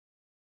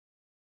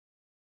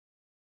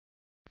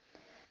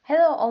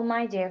Hello all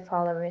my dear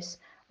followers,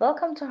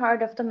 welcome to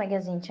Heart of the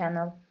Magazine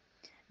channel.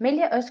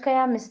 Melih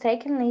O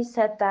mistakenly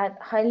said that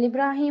Halil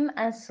Ibrahim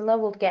and Sıla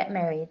would get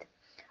married.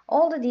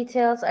 All the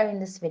details are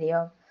in this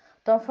video.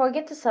 Don't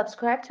forget to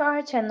subscribe to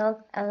our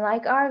channel and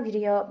like our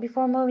video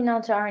before moving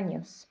on to our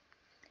news.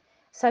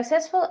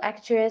 Successful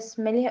actress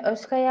Melih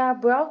O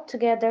brought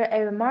together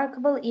a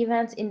remarkable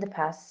event in the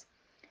past.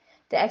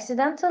 The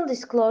accidental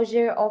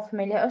disclosure of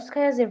Melih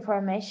Özkaya''s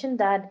information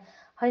that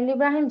Halil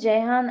İbrahim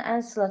Ceyhan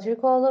and Sıla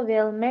Türkoğlu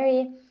will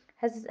marry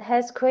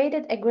has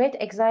created a great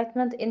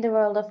excitement in the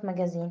world of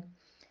magazine.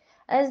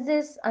 As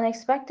this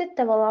unexpected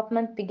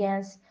development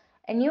begins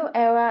a new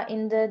era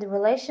in the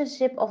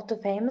relationship of the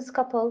famous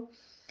couple,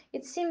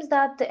 it seems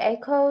that the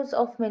echoes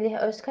of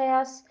Melih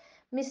Özkaya's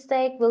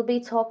mistake will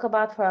be talked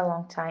about for a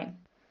long time.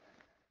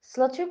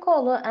 Sıla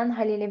Türkoğlu and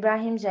Halil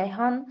İbrahim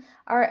Ceyhan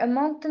are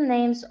among the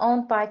names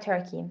owned by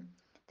Turkey.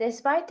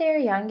 Despite their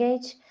young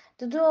age,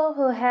 the duo,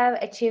 who have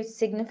achieved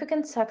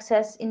significant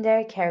success in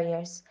their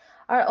careers,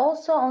 are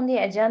also on the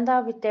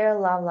agenda with their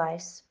love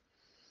lives.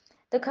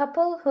 The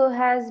couple, who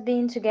has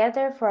been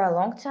together for a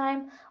long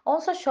time,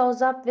 also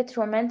shows up with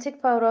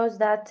romantic photos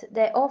that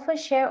they often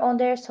share on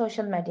their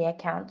social media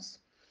accounts.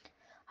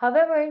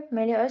 However,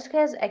 Melih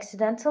Özkaya''s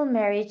accidental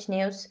marriage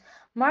news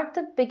marked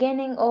the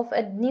beginning of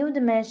a new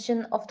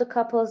dimension of the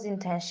couple's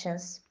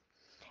intentions.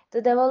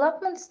 The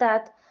developments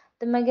that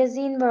the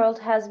magazine world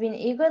has been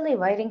eagerly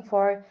waiting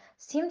for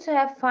seem to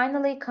have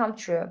finally come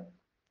true.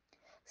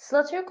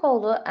 Sıla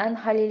Türkoğlu and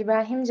Halil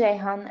İbrahim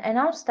Ceyhan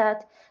announced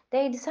that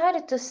they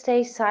decided to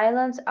stay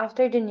silent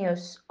after the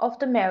news of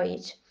the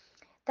marriage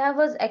that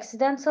was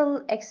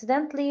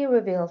accidentally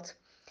revealed,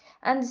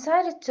 and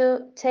decided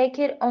to take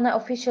it on an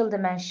official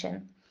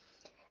dimension.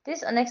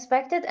 This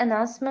unexpected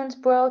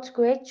announcement brought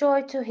great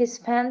joy to his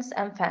fans.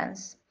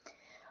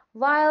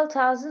 While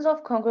thousands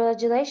of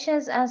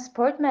congratulations and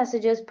support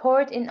messages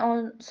poured in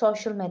on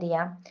social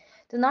media,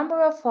 the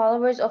number of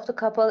followers of the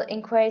couple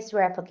increased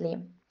rapidly.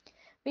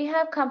 We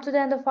have come to the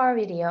end of our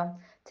video.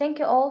 Thank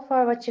you all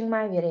for watching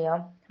my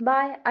video.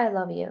 Bye, I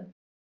love you.